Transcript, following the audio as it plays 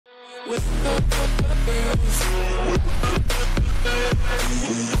Good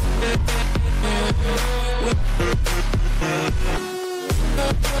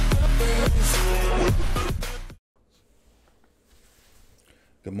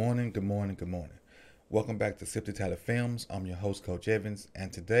morning, good morning, good morning. Welcome back to Sip to Tyler Films. I'm your host, Coach Evans,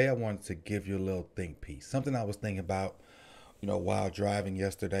 and today I wanted to give you a little think piece. Something I was thinking about, while driving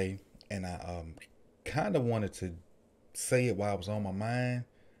yesterday, and I kind of wanted to say it while I was on my mind,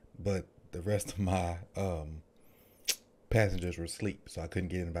 but the rest of my passengers were asleep, so I couldn't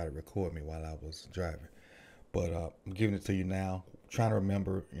get anybody to record me while I was driving. But I'm giving it to you now, trying to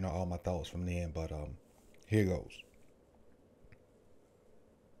remember, all my thoughts from then, but here goes.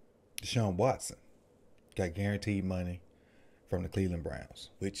 Deshaun Watson got guaranteed money from the Cleveland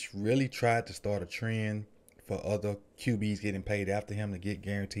Browns, which really tried to start a trend for other QBs getting paid after him to get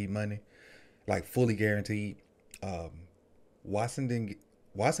guaranteed money, like fully guaranteed.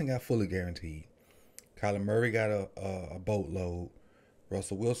 Watson got fully guaranteed. Kyler Murray got a boatload.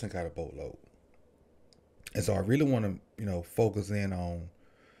 Russell Wilson got a boatload. And so I really want to, focus in on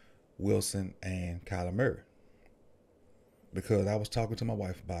Wilson and Kyler Murray, because I was talking to my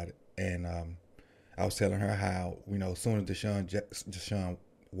wife about it, and I was telling her how, as soon as Deshaun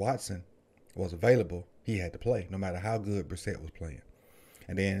Watson was available, he had to play, no matter how good Brissett was playing.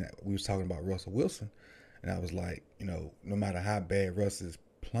 And then we was talking about Russell Wilson, and I was like, no matter how bad Russ is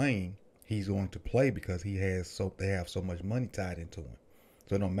playing, he's going to play because they have so much money tied into him.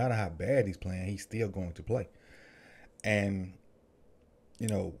 So no matter how bad he's playing, he's still going to play. And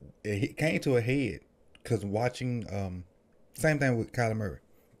it came to a head because watching, same thing with Kyler Murray.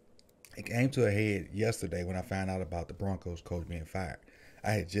 It came to a head yesterday when I found out about the Broncos coach being fired.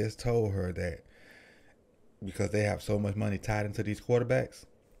 I had just told her that because they have so much money tied into these quarterbacks,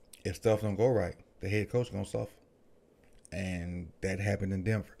 if stuff don't go right, the head coach is going to suffer. And that happened in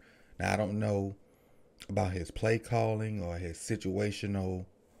Denver. Now, I don't know about his play calling or his situational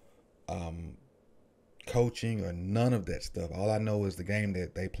coaching or none of that stuff. All I know is the game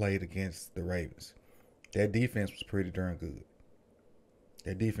that they played against the Ravens. Their defense was pretty darn good.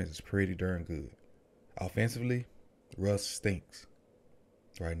 Their defense is pretty darn good. Offensively, Russ stinks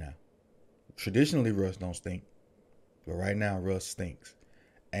right now. Traditionally, Russ don't stink, but right now, Russ stinks.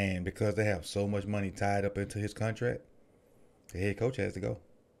 And because they have so much money tied up into his contract, the head coach has to go,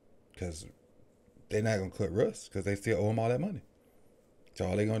 because they're not going to cut Russ because they still owe him all that money. So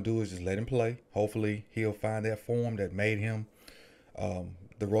all they're going to do is just let him play. Hopefully, he'll find that form that made him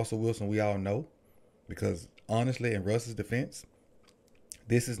the Russell Wilson we all know, because honestly, in Russ's defense,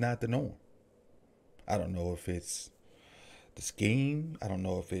 this is not the norm. I don't know if it's the scheme. I don't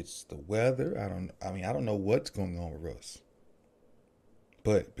know if it's the weather. I don't know what's going on with Russ.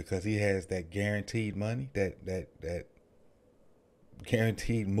 But because he has that guaranteed money, that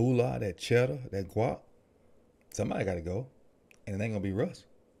guaranteed moolah, that cheddar, that guap, somebody got to go. And it ain't going to be Russ.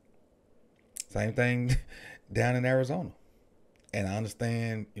 Same thing down in Arizona. And I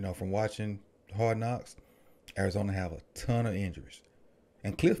understand, from watching Hard Knocks, Arizona have a ton of injuries.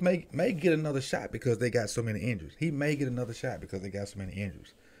 And Cliff may get another shot because they got so many injuries. He may get another shot because they got so many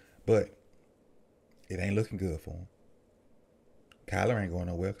injuries. But it ain't looking good for him. Kyler ain't going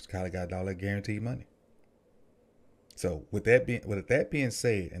nowhere because Kyler got all that guaranteed money. So with that being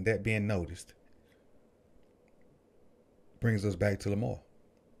said and that being noticed, brings us back to Lamar.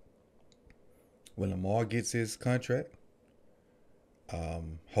 When Lamar gets his contract,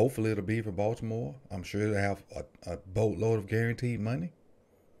 hopefully it'll be for Baltimore. I'm sure they'll have a boatload of guaranteed money.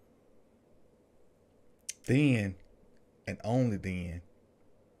 Then, and only then,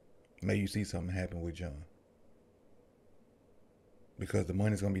 may you see something happen with John. Because the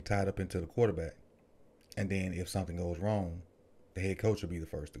money's going to be tied up into the quarterback. And then if something goes wrong, the head coach will be the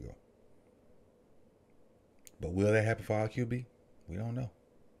first to go. But will that happen for our QB? We don't know.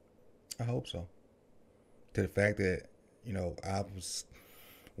 I hope so. To the fact that, I was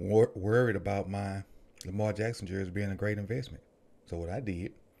worried about my Lamar Jackson jersey being a great investment. So what I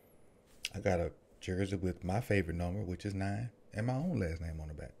did, I got a jersey with my favorite number, which is 9, and my own last name on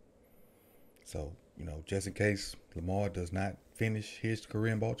the back. So, just in case Lamar does not finish his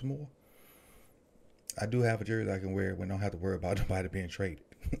career in Baltimore, I do have a jersey I can wear when I don't have to worry about nobody being traded.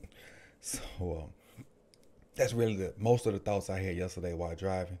 So, that's really most of the thoughts I had yesterday while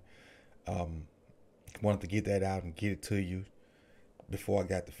driving. Wanted to get that out and get it to you before I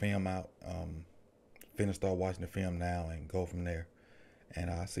got the film out. Finna start watching the film now and go from there.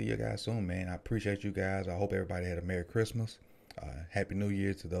 And I'll see you guys soon, man. I appreciate you guys. I hope everybody had a Merry Christmas. Happy New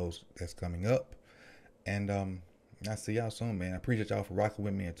Year to those that's coming up. And I'll see y'all soon, man. I appreciate y'all for rocking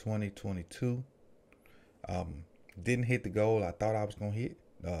with me in 2022. Didn't hit the goal I thought I was going to hit,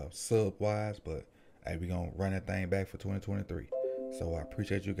 sub wise, but hey, we gonna run that thing back for 2023. So I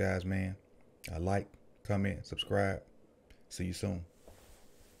appreciate you guys, man. Like, comment, subscribe. See you soon.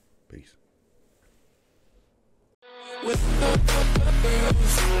 Peace.